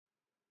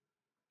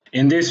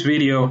In this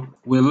video,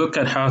 we'll look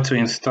at how to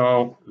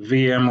install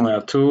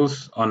VMware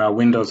Tools on a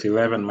Windows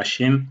 11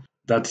 machine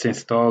that's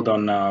installed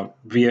on a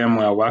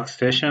VMware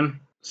Workstation.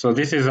 So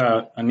this is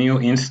a new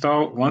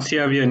install. Once you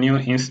have your new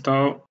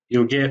install,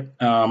 you'll get,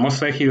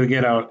 most likely you'll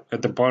get out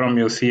at the bottom,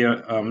 you'll see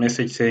a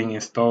message saying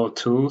install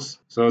tools.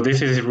 So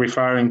this is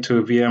referring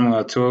to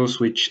VMware Tools,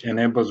 which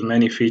enables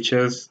many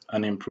features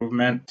and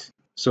improvements.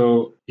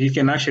 So you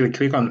can actually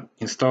click on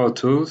install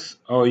tools,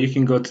 or you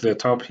can go to the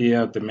top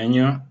here at the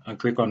menu and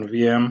click on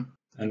VM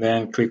and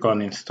then click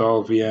on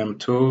install VM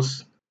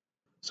tools.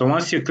 So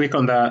once you click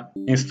on that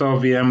install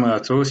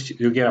VMware tools,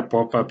 you get a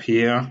pop-up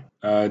here,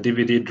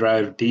 DVD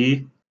drive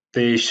D.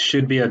 There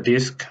should be a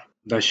disk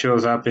that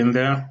shows up in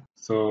there.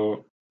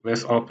 So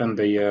let's open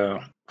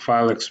the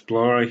file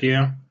explorer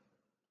here.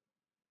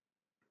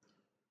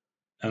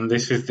 And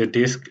this is the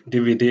disk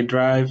DVD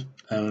drive,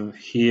 and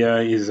here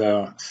is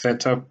a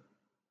setup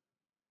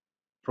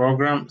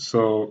program.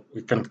 So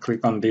we can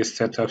click on this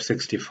setup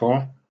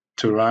 64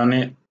 to run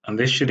it, and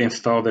this should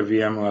install the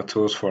VMware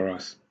tools for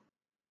us.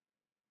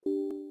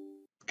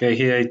 Okay,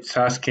 here it's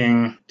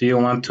asking, do you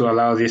want to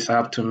allow this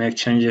app to make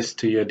changes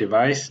to your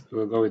device?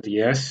 We'll go with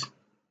yes.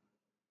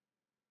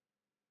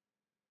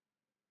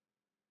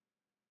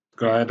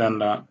 Go ahead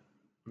and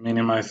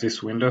minimize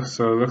this window.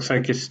 So it looks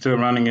like it's still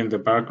running in the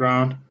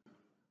background.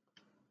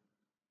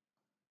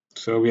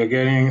 So we are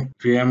getting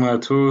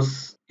VMware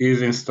Tools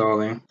is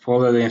installing.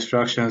 Follow the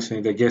instructions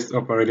in the guest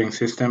operating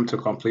system to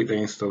complete the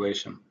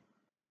installation.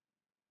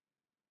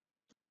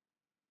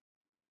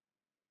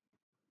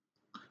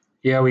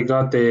 Here we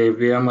got the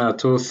VMware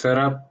Tools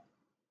setup.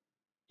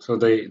 So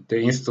the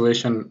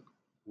installation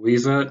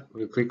wizard,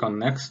 we'll click on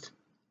next.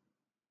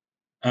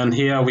 And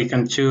here we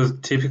can choose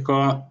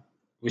typical,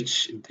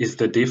 which is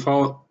the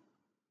default,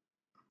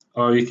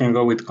 or you can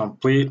go with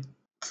complete.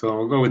 So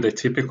we'll go with the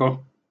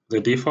typical,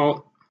 the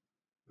default.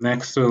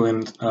 Next,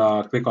 we'll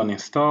click on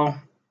install.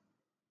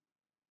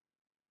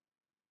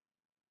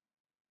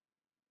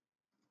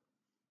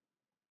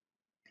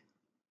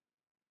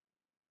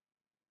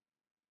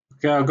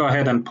 Okay, I'll go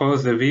ahead and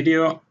pause the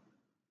video.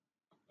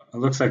 It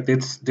looks like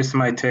this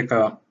might take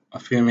a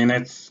few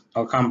minutes.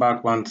 I'll come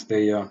back once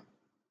the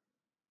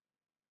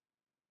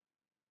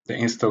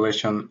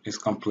installation is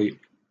complete.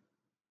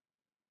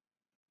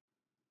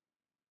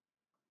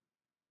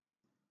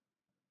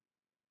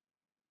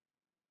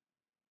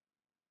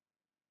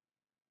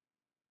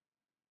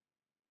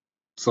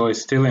 So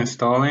it's still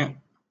installing.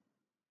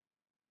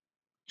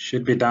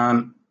 Should be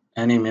done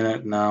any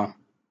minute now.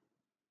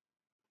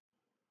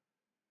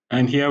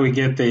 And here we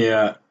get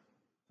the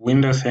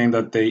window saying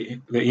that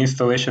the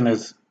installation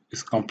is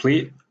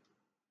complete.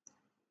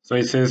 So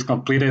it says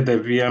completed the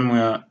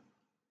VMware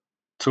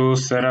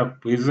Tools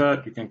setup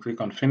wizard. You can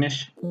click on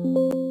finish.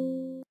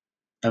 And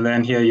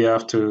then here you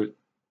have to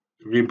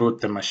reboot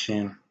the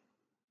machine.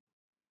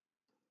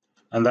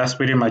 And that's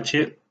pretty much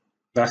it.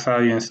 That's how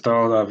you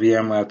install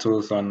VMware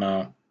Tools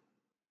on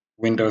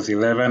Windows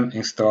 11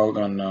 installed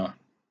on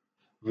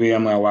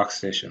VMware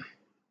Workstation.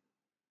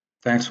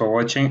 Thanks for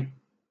watching.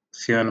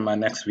 See you in my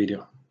next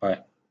video.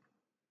 Bye.